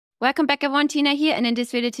Welcome back everyone, Tina here, and in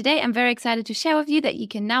this video today I'm very excited to share with you that you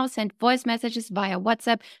can now send voice messages via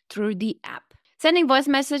WhatsApp through the app. Sending voice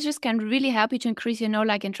messages can really help you to increase your know,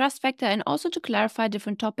 like, and trust factor and also to clarify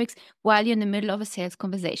different topics while you're in the middle of a sales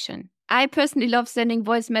conversation. I personally love sending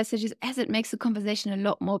voice messages as it makes the conversation a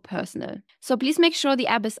lot more personal. So please make sure the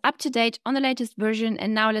app is up to date on the latest version,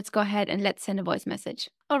 and now let's go ahead and let's send a voice message.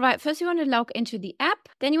 Alright, first you want to log into the app,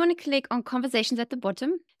 then you want to click on conversations at the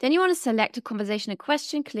bottom, then you want to select a conversation, a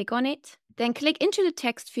question, click on it, then click into the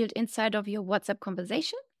text field inside of your WhatsApp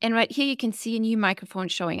conversation, and right here you can see a new microphone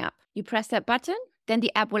showing up. You press that button, then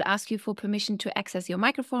the app will ask you for permission to access your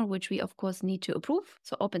microphone, which we of course need to approve.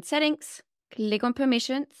 So open settings, click on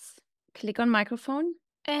permissions, click on microphone,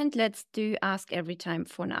 and let's do ask every time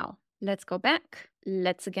for now. Let's go back.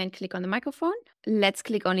 Let's again click on the microphone. Let's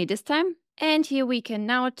click only this time. And here we can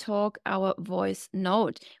now talk our voice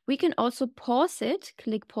note. We can also pause it.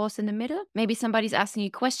 Click pause in the middle. Maybe somebody's asking you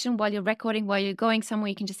a question while you're recording, while you're going somewhere.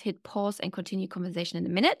 You can just hit pause and continue conversation in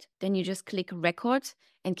a minute. Then you just click record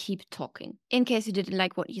and keep talking. In case you didn't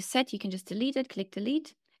like what you said, you can just delete it. Click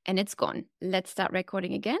delete and it's gone. Let's start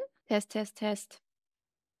recording again. Test, test, test.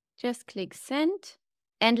 Just click send.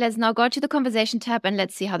 And let's now go to the conversation tab and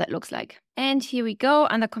let's see how that looks like. And here we go.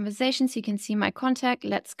 Under conversations, you can see my contact.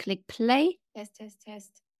 Let's click play. Test, test,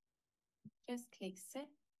 test. Just click send.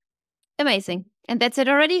 Amazing. And that's it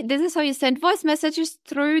already. This is how you send voice messages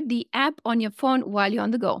through the app on your phone while you're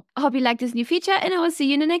on the go. I hope you like this new feature and I will see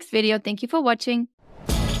you in the next video. Thank you for watching.